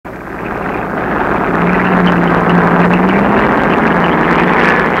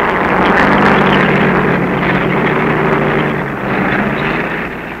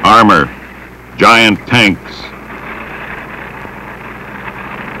armor, giant tanks,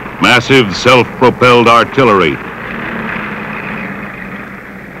 massive self-propelled artillery,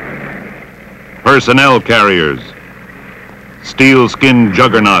 personnel carriers, steel-skinned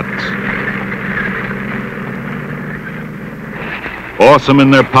juggernauts. Awesome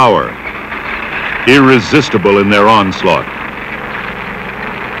in their power, irresistible in their onslaught.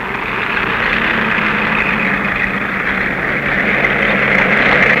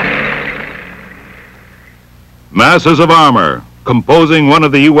 Masses of armor composing one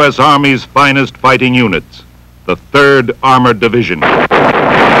of the U.S. Army's finest fighting units, the 3rd Armored Division.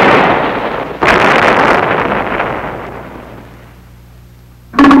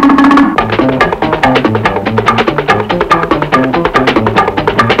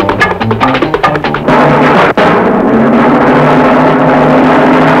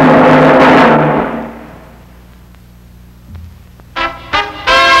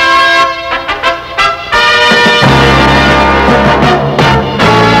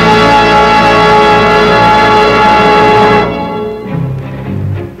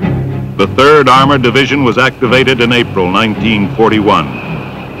 The 3rd Armored Division was activated in April 1941.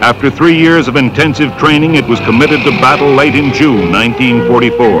 After 3 years of intensive training, it was committed to battle late in June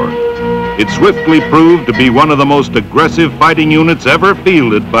 1944. It swiftly proved to be one of the most aggressive fighting units ever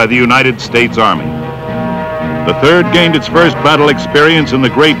fielded by the United States Army. The 3rd gained its first battle experience in the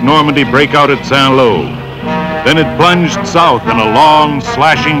Great Normandy breakout at Saint-Lô. Then it plunged south in a long,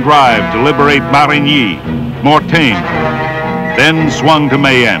 slashing drive to liberate Marigny, Mortain, then swung to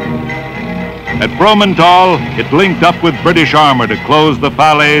Mayenne. At Fromental, it linked up with British armor to close the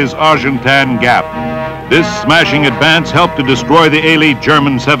Falaise-Argentan Gap. This smashing advance helped to destroy the elite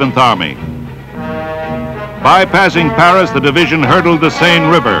German 7th Army. Bypassing Paris, the division hurdled the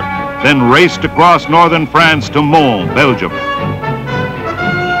Seine River, then raced across northern France to Mons, Belgium.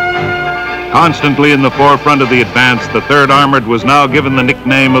 Constantly in the forefront of the advance, the 3rd Armored was now given the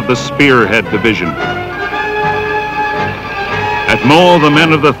nickname of the Spearhead Division. At Mons, the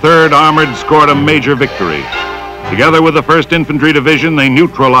men of the 3rd Armored scored a major victory. Together with the 1st Infantry Division, they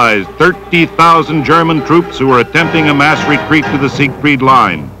neutralized 30,000 German troops who were attempting a mass retreat to the Siegfried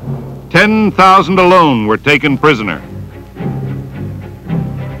Line. 10,000 alone were taken prisoner.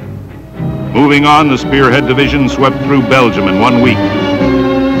 Moving on, the Spearhead Division swept through Belgium in 1 week.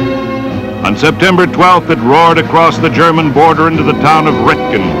 On September 12th, it roared across the German border into the town of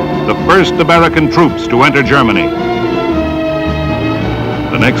Retken, the first American troops to enter Germany.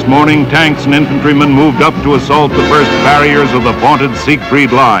 The next morning, tanks and infantrymen moved up to assault the first barriers of the vaunted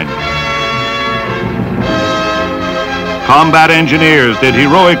Siegfried Line. Combat engineers did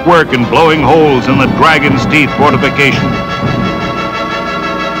heroic work in blowing holes in the Dragon's Teeth fortification.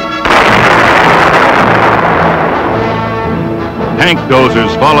 Tank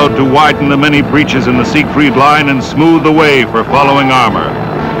dozers followed to widen the many breaches in the Siegfried Line and smooth the way for following armor.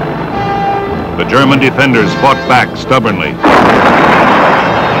 The German defenders fought back stubbornly.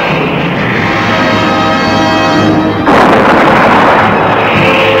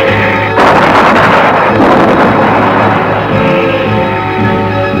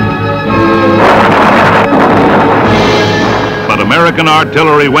 American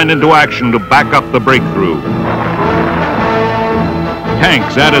artillery went into action to back up the breakthrough.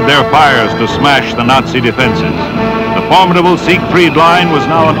 Tanks added their fires to smash the Nazi defenses. The formidable Siegfried Line was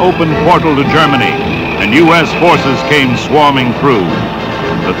now an open portal to Germany, and U.S. forces came swarming through.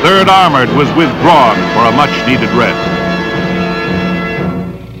 The 3rd Armored was withdrawn for a much-needed rest.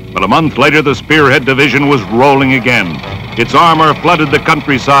 But a month later, the Spearhead Division was rolling again. Its armor flooded the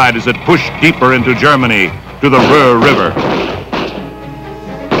countryside as it pushed deeper into Germany to the Ruhr River.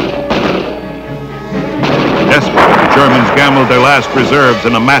 Desperate, the Germans gambled their last reserves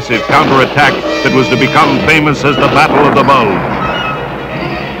in a massive counterattack that was to become famous as the Battle of the Bulge.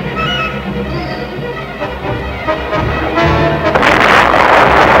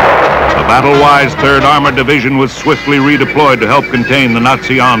 The battle-wise 3rd Armored Division was swiftly redeployed to help contain the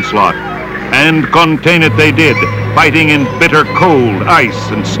Nazi onslaught. And contain it they did, fighting in bitter cold,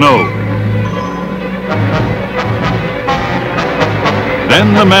 ice, and snow.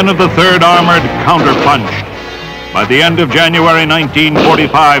 Then the men of the 3rd Armored counterpunched. By the end of January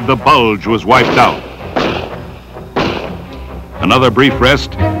 1945, the Bulge was wiped out. Another brief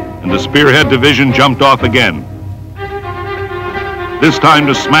rest, and the Spearhead Division jumped off again. This time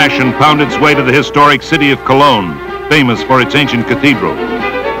to smash and pound its way to the historic city of Cologne, famous for its ancient cathedral.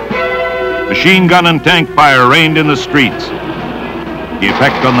 Machine gun and tank fire reigned in the streets. The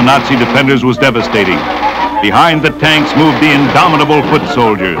effect on the Nazi defenders was devastating. Behind the tanks moved the indomitable foot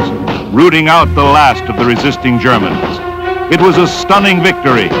soldiers, rooting out the last of the resisting Germans. It was a stunning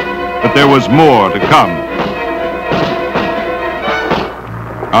victory, but there was more to come.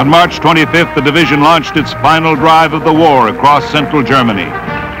 On March 25th, the division launched its final drive of the war across central Germany,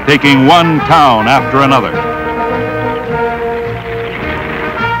 taking one town after another.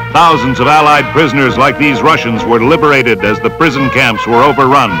 Thousands of Allied prisoners like these Russians were liberated as the prison camps were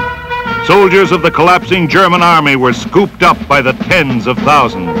overrun. Soldiers of the collapsing German army were scooped up by the tens of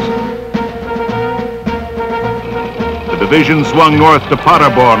thousands. The division swung north to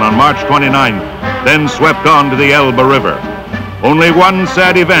Paderborn on March 29th, then swept on to the Elbe River. Only one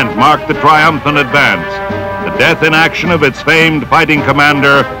sad event marked the triumphant advance: the death in action of its famed fighting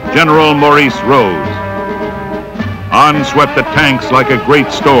commander, General Maurice Rose. On swept the tanks like a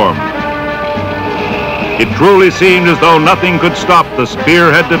great storm. It truly seemed as though nothing could stop the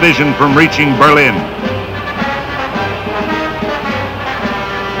Spearhead Division from reaching Berlin.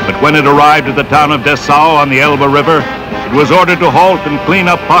 But when it arrived at the town of Dessau on the Elbe River, it was ordered to halt and clean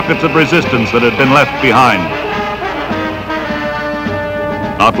up pockets of resistance that had been left behind.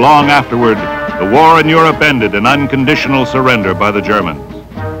 Not long afterward, the war in Europe ended in unconditional surrender by the Germans.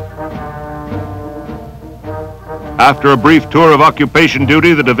 After a brief tour of occupation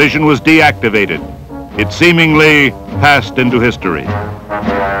duty, the division was deactivated. It seemingly passed into history.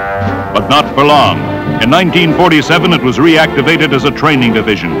 But not for long. In 1947, it was reactivated as a training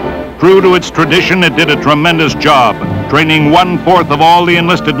division. True to its tradition, it did a tremendous job, training 1/4 of all the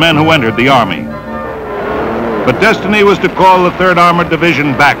enlisted men who entered the Army. But destiny was to call the 3rd Armored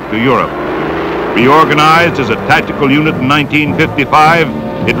Division back to Europe. Reorganized as a tactical unit in 1955,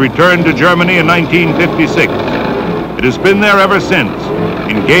 it returned to Germany in 1956. It has been there ever since,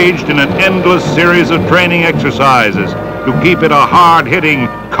 engaged in an endless series of training exercises to keep it a hard-hitting,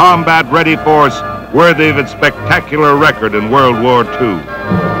 combat-ready force worthy of its spectacular record in World War II.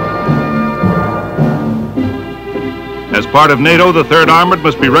 As part of NATO, the 3rd Armored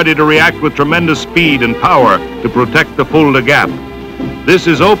must be ready to react with tremendous speed and power to protect the Fulda Gap. This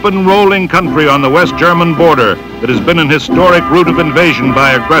is open, rolling country on the West German border that has been an historic route of invasion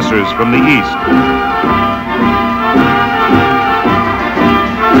by aggressors from the east.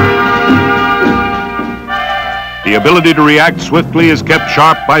 The ability to react swiftly is kept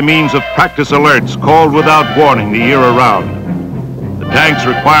sharp by means of practice alerts called without warning the year around. The tanks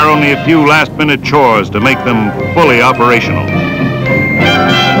require only a few last-minute chores to make them fully operational.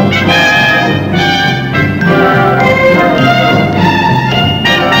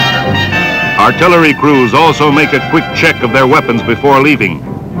 Artillery crews also make a quick check of their weapons before leaving.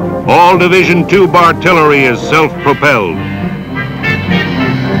 All Division Tube artillery is self-propelled.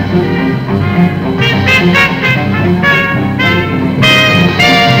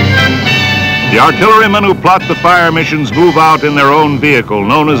 The artillerymen who plot the fire missions move out in their own vehicle,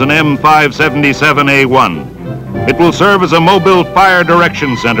 known as an M577A1. It will serve as a mobile fire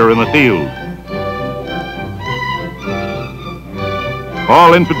direction center in the field.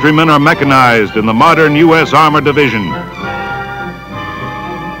 All infantrymen are mechanized in the modern U.S. Armored Division.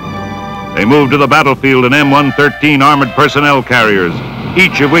 They move to the battlefield in M113 armored personnel carriers,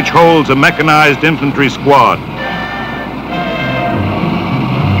 each of which holds a mechanized infantry squad.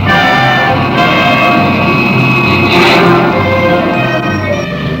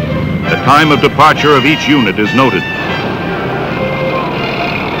 The time of departure of each unit is noted.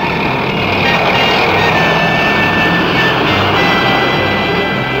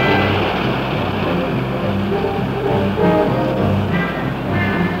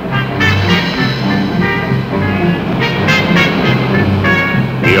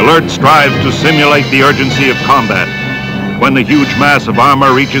 The alert strives to simulate the urgency of combat. When the huge mass of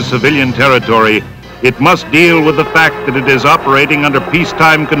armor reaches civilian territory, it must deal with the fact that it is operating under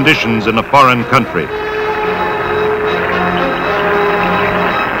peacetime conditions in a foreign country.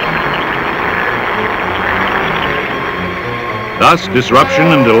 Thus,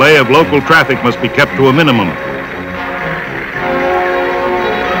 disruption and delay of local traffic must be kept to a minimum.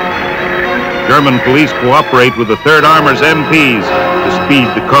 German police cooperate with the 3rd Armor's MPs to speed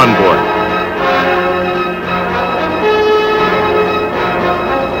the convoy.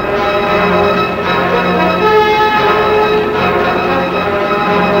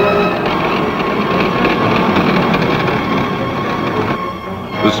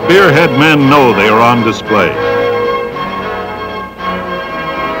 The Spearhead men know they are on display.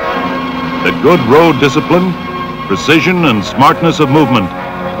 That good road discipline, precision, and smartness of movement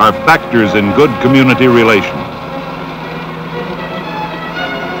are factors in good community relations.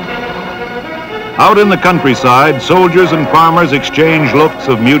 Out in the countryside, soldiers and farmers exchange looks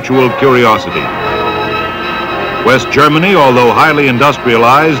of mutual curiosity. West Germany, although highly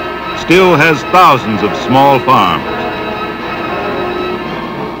industrialized, still has thousands of small farms.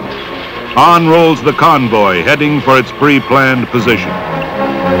 On rolls the convoy, heading for its pre-planned position.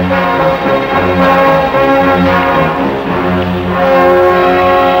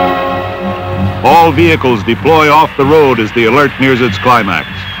 All vehicles deploy off the road as the alert nears its climax.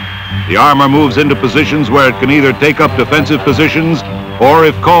 The armor moves into positions where it can either take up defensive positions or,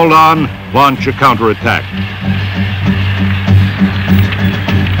 if called on, launch a counterattack.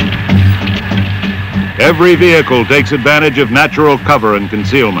 Every vehicle takes advantage of natural cover and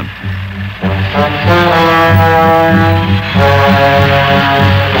concealment.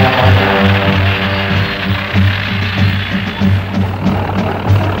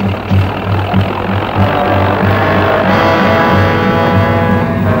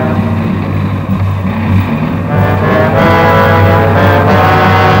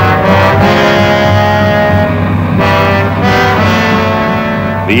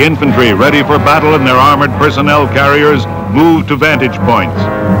 The infantry, ready for battle in their armored personnel carriers, move to vantage points.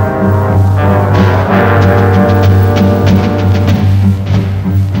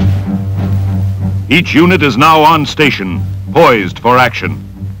 Each unit is now on station, poised for action.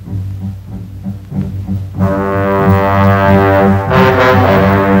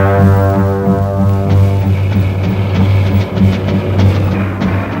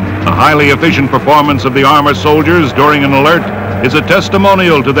 The highly efficient performance of the armor soldiers during an alert is a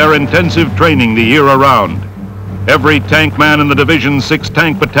testimonial to their intensive training the year around. Every tank man in the division's 6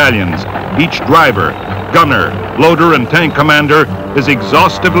 tank battalions, each driver, gunner, loader, and tank commander is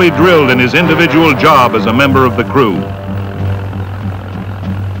exhaustively drilled in his individual job as a member of the crew.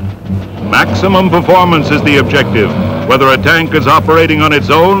 Maximum performance is the objective, whether a tank is operating on its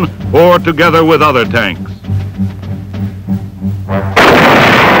own or together with other tanks.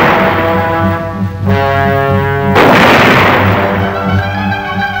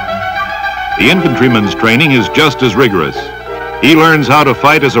 The infantryman's training is just as rigorous. He learns how to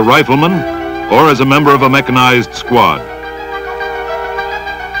fight as a rifleman or as a member of a mechanized squad.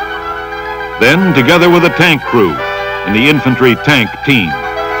 Then, together with a tank crew in the infantry tank team.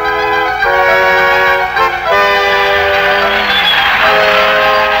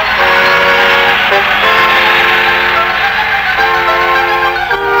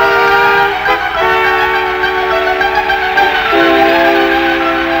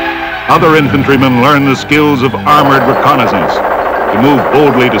 Other infantrymen learn the skills of armored reconnaissance, to move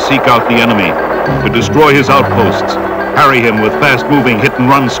boldly to seek out the enemy, to destroy his outposts, harry him with fast-moving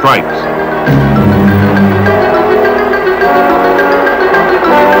hit-and-run strikes.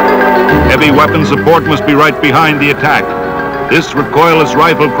 Heavy weapon support must be right behind the attack. This recoilless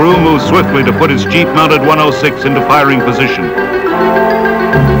rifle crew moves swiftly to put its Jeep-mounted 106 into firing position.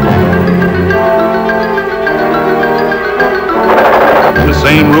 The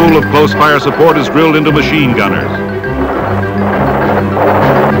same rule of close fire support is drilled into machine gunners.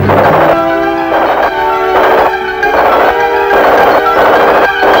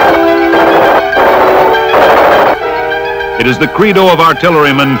 It is the credo of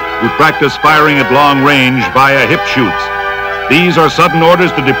artillerymen who practice firing at long range via hip shoots. These are sudden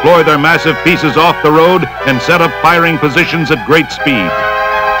orders to deploy their massive pieces off the road and set up firing positions at great speed.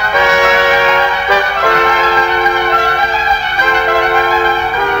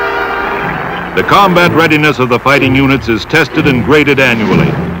 The combat readiness of the fighting units is tested and graded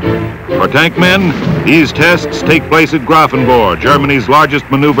annually. For tank men, these tests take place at Grafenborg, Germany's largest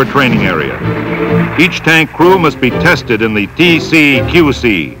maneuver training area. Each tank crew must be tested in the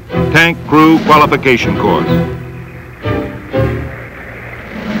TCQC, Tank Crew Qualification Course.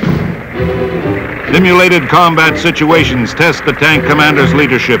 Simulated combat situations test the tank commander's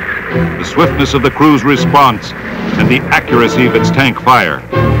leadership, the swiftness of the crew's response, and the accuracy of its tank fire.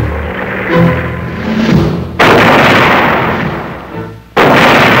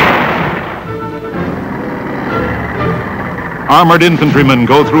 Armored infantrymen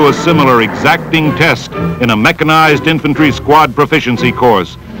go through a similar exacting test in a mechanized infantry squad proficiency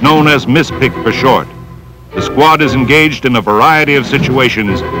course, known as MISPIC for short. The squad is engaged in a variety of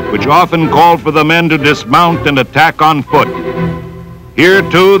situations, which often call for the men to dismount and attack on foot. Here,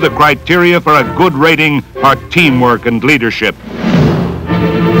 too, the criteria for a good rating are teamwork and leadership.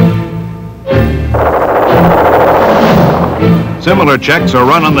 Similar checks are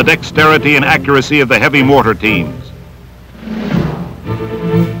run on the dexterity and accuracy of the heavy mortar teams.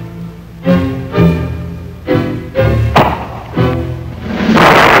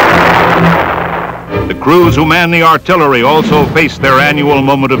 The crews who man the artillery also face their annual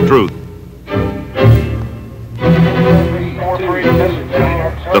moment of truth.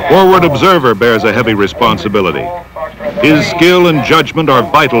 The forward observer bears a heavy responsibility. His skill and judgment are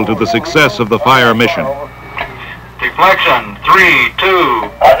vital to the success of the fire mission. Deflection 3230.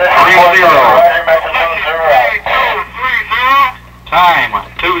 Time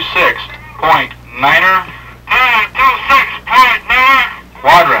 26.9er.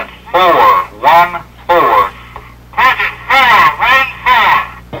 Quadrant 414.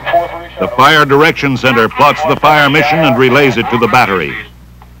 The Fire Direction Center plots the fire mission and relays it to the battery.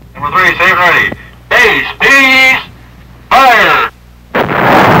 Number 3, safe and ready. Base, peace, fire!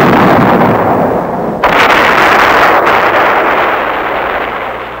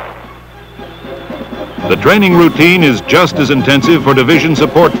 The training routine is just as intensive for division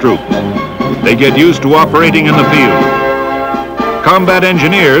support troops. They get used to operating in the field. Combat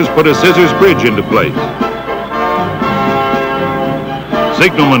engineers put a scissors bridge into place.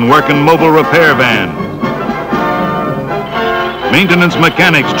 Signalmen work in mobile repair vans. Maintenance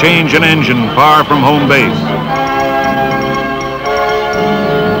mechanics change an engine far from home base.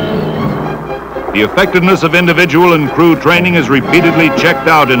 The effectiveness of individual and crew training is repeatedly checked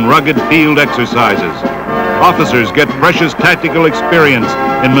out in rugged field exercises. Officers get precious tactical experience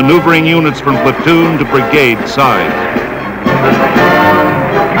in maneuvering units from platoon to brigade size.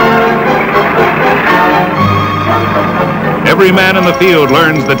 Every man in the field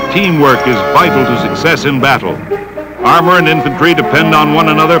learns that teamwork is vital to success in battle. Armor and infantry depend on one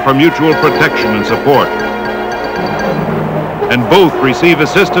another for mutual protection and support. And both receive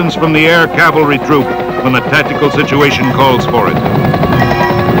assistance from the air cavalry troop when the tactical situation calls for it.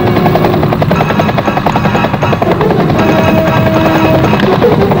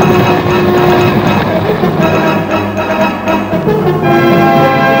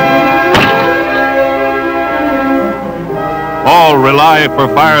 All rely for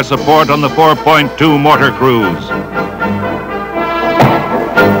fire support on the 4.2 mortar crews.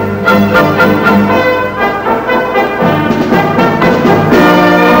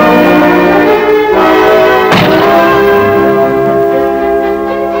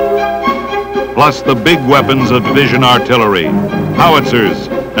 Plus the big weapons of division artillery, howitzers,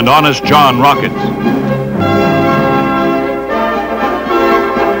 and Honest John rockets.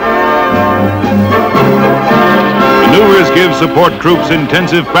 Maneuvers give support troops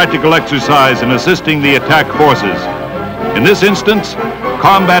intensive practical exercise in assisting the attack forces. In this instance,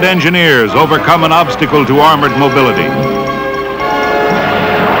 combat engineers overcome an obstacle to armored mobility.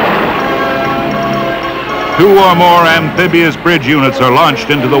 2 or more amphibious bridge units are launched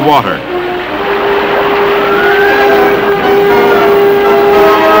into the water.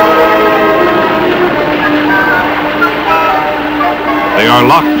 They are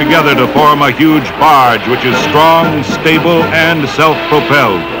locked together to form a huge barge which is strong, stable, and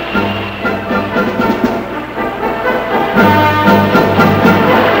self-propelled.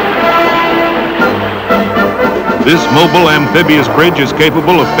 This mobile amphibious bridge is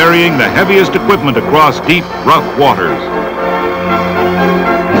capable of ferrying the heaviest equipment across deep, rough waters.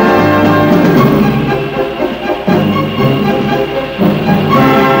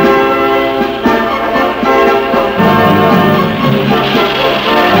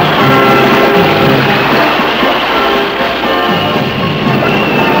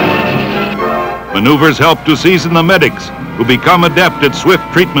 Maneuvers help to season the medics, who become adept at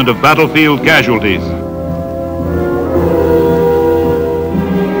swift treatment of battlefield casualties.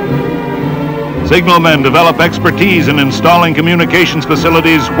 Signalmen develop expertise in installing communications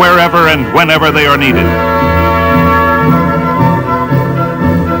facilities wherever and whenever they are needed.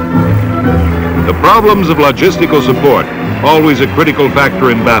 The problems of logistical support, always a critical factor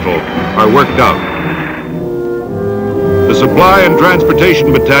in battle, are worked out. The Supply and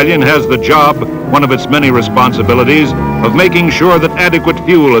Transportation Battalion has the job, one of its many responsibilities, of making sure that adequate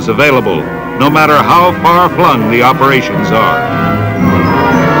fuel is available, no matter how far-flung the operations are.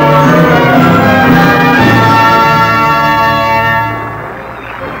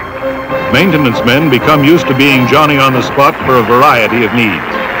 Maintenance men become used to being Johnny on the spot for a variety of needs.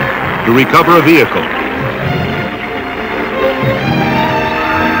 To recover a vehicle,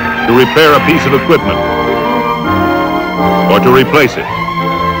 to repair a piece of equipment, or to replace it.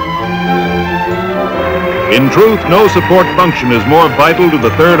 In truth, no support function is more vital to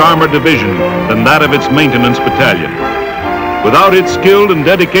the 3rd Armored Division than that of its maintenance battalion. Without its skilled and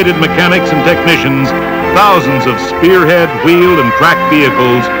dedicated mechanics and technicians, thousands of spearhead, wheeled, and tracked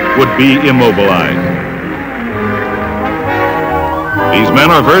vehicles would be immobilized. These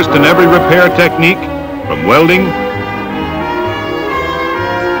men are versed in every repair technique, from welding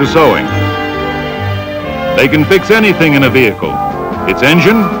to sewing. They can fix anything in a vehicle, its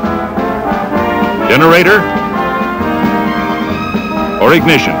engine, generator, or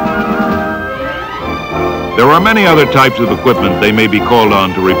ignition. There are many other types of equipment they may be called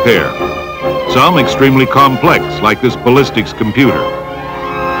on to repair. some extremely complex, like this ballistics computer.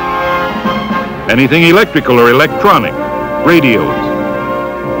 Anything electrical or electronic, radios,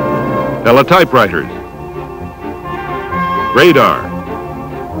 teletypewriters, radar.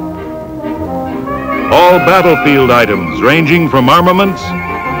 All battlefield items ranging from armaments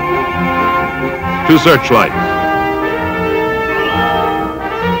to searchlights.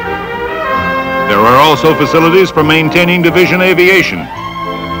 There are also facilities for maintaining division aviation,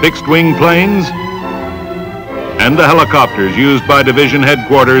 fixed-wing planes, and the helicopters used by division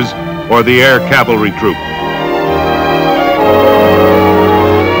headquarters or the air cavalry troop.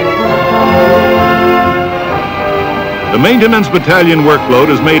 The maintenance battalion workload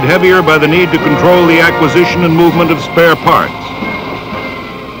is made heavier by the need to control the acquisition and movement of spare parts.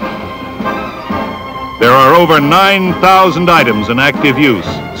 There are over 9,000 items in active use,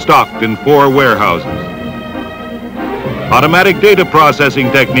 stocked in 4 warehouses. Automatic data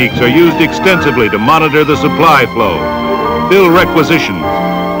processing techniques are used extensively to monitor the supply flow, fill requisitions,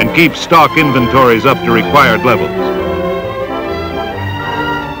 and keep stock inventories up to required levels.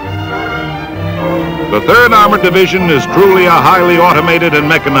 The 3rd Armored Division is truly a highly automated and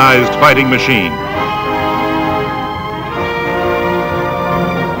mechanized fighting machine.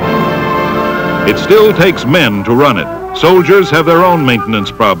 It still takes men to run it. Soldiers have their own maintenance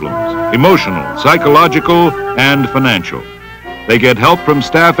problems, emotional, psychological, and financial. They get help from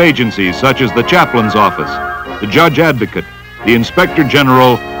staff agencies such as the chaplain's office, the judge advocate, the inspector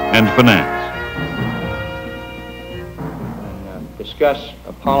general, and finance. Discuss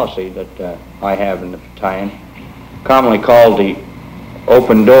a policy that I have in the battalion, commonly called the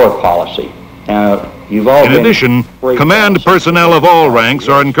open door policy. Now, you've all In addition, command personnel of all ranks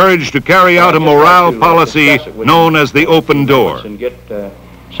are encouraged to carry out a morale policy known as the open door. And get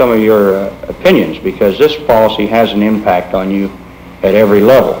some of your opinions, because this policy has an impact on you at every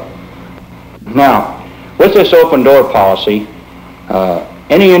level. Now, with this open door policy,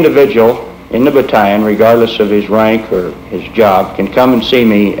 any individual in the battalion, regardless of his rank or his job, can come and see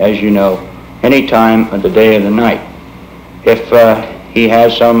me, as you know, any time of the day or the night. If he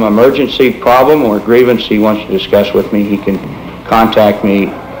has some emergency problem or grievance he wants to discuss with me, he can contact me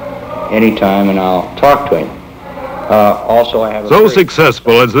anytime and I'll talk to him. Also, I have So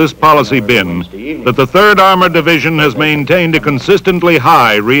successful has this policy been that the 3rd Armored Division has maintained a consistently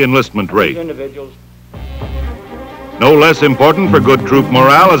high re-enlistment rate. No less important for good troop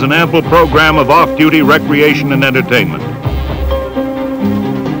morale is an ample program of off-duty recreation and entertainment.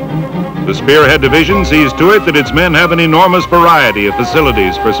 The Spearhead Division sees to it that its men have an enormous variety of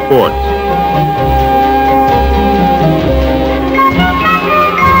facilities for sports.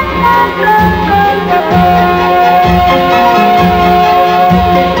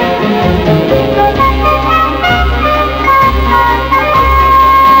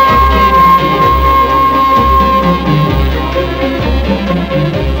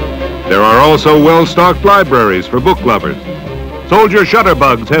 There are also well-stocked libraries for book lovers. Soldier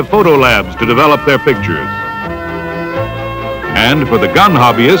shutterbugs have photo labs to develop their pictures. And for the gun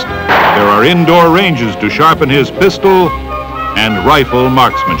hobbyist, there are indoor ranges to sharpen his pistol and rifle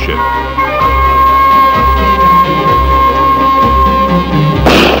marksmanship.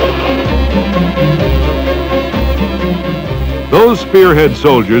 Those Spearhead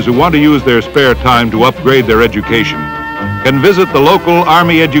soldiers who want to use their spare time to upgrade their education can visit the local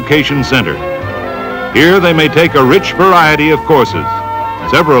Army Education Center. Here they may take a rich variety of courses,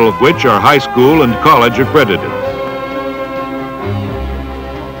 several of which are high school and college accredited.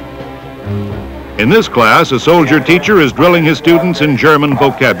 In this class, a soldier teacher is drilling his students in German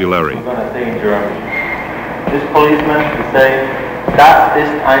vocabulary. I'm going to say in German. This policeman will say, "Das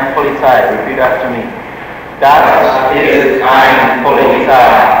ist ein Polizei." Repeat after me. Das ist ein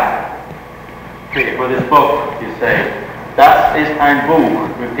Polizei. Okay, for this book, you say, "Das ist ein Buch."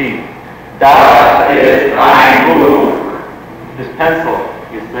 Repeat. Das ist ein Buch. This pencil,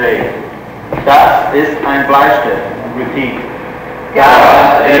 you say, "Das ist ein Bleistift." Repeat.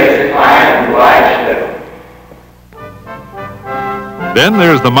 Das ist ein Bleistift. Then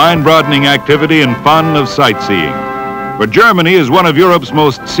there's the mind-broadening activity and fun of sightseeing. For Germany is one of Europe's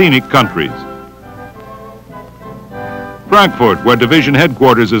most scenic countries. Frankfurt, where division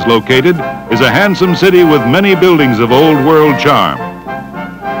headquarters is located, is a handsome city with many buildings of old world charm.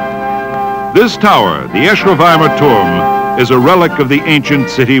 This tower, the Eschrefheimer Turm, is a relic of the ancient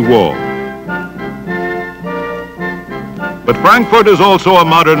city wall. But Frankfurt is also a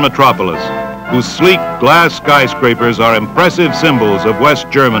modern metropolis, whose sleek glass skyscrapers are impressive symbols of West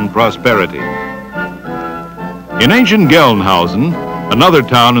German prosperity. In ancient Gelnhausen, another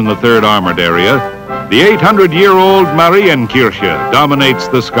town in the 3rd Armored Area, the 800-year-old Marienkirche dominates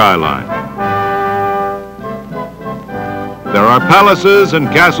the skyline. There are palaces and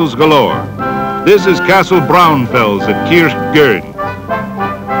castles galore. This is Castle Braunfels at Kirchgöring.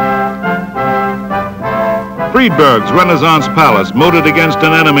 Friedberg's Renaissance palace moated against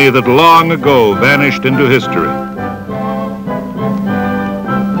an enemy that long ago vanished into history.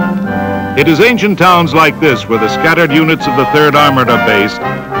 It is ancient towns like this where the scattered units of the 3rd Armored are based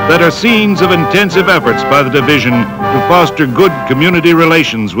that are scenes of intensive efforts by the division to foster good community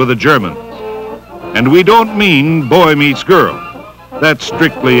relations with the Germans. And we don't mean boy meets girl. That's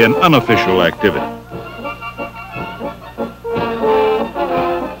strictly an unofficial activity.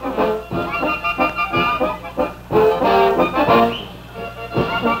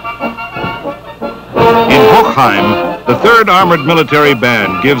 In Hochheim, the 3rd Armored Military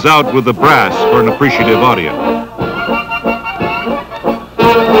Band gives out with the brass for an appreciative audience.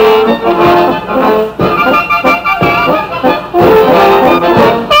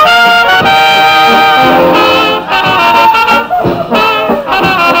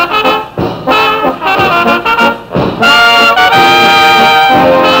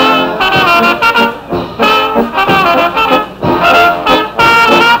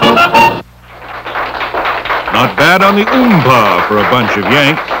 Not bad on the oompa for a bunch of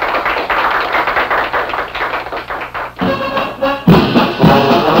Yanks.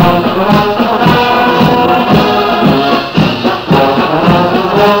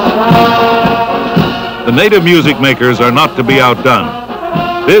 The native music makers are not to be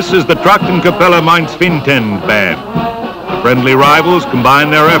outdone. This is the Trachtenkapelle Mainz-Fintend Band. The friendly rivals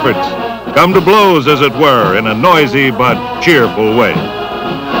combine their efforts, come to blows, as it were, in a noisy but cheerful way.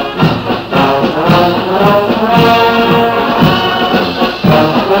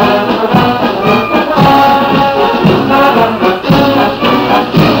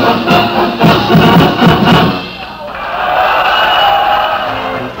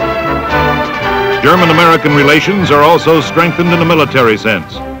 German-American relations are also strengthened in a military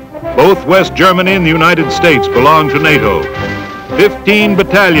sense. Both West Germany and the United States belong to NATO. 15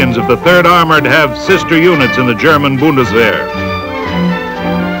 battalions of the 3rd Armored have sister units in the German Bundeswehr.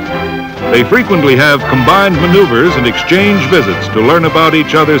 They frequently have combined maneuvers and exchange visits to learn about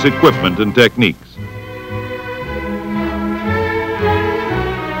each other's equipment and techniques.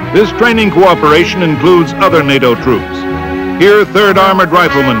 This training cooperation includes other NATO troops. Here, 3rd Armored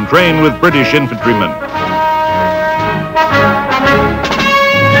Riflemen train with British infantrymen.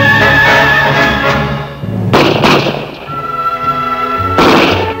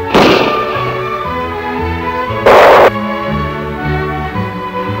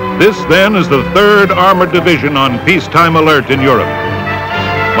 This, then, is the 3rd Armored Division on peacetime alert in Europe.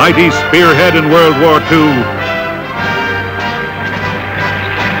 Mighty Spearhead in World War II.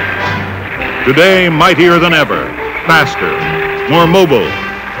 Today, mightier than ever, faster, more mobile,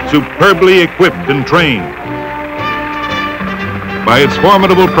 superbly equipped and trained. By its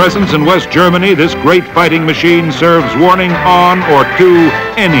formidable presence in West Germany, this great fighting machine serves warning on or to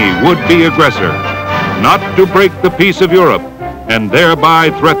any would-be aggressor, not to break the peace of Europe and thereby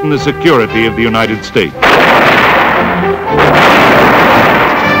threaten the security of the United States.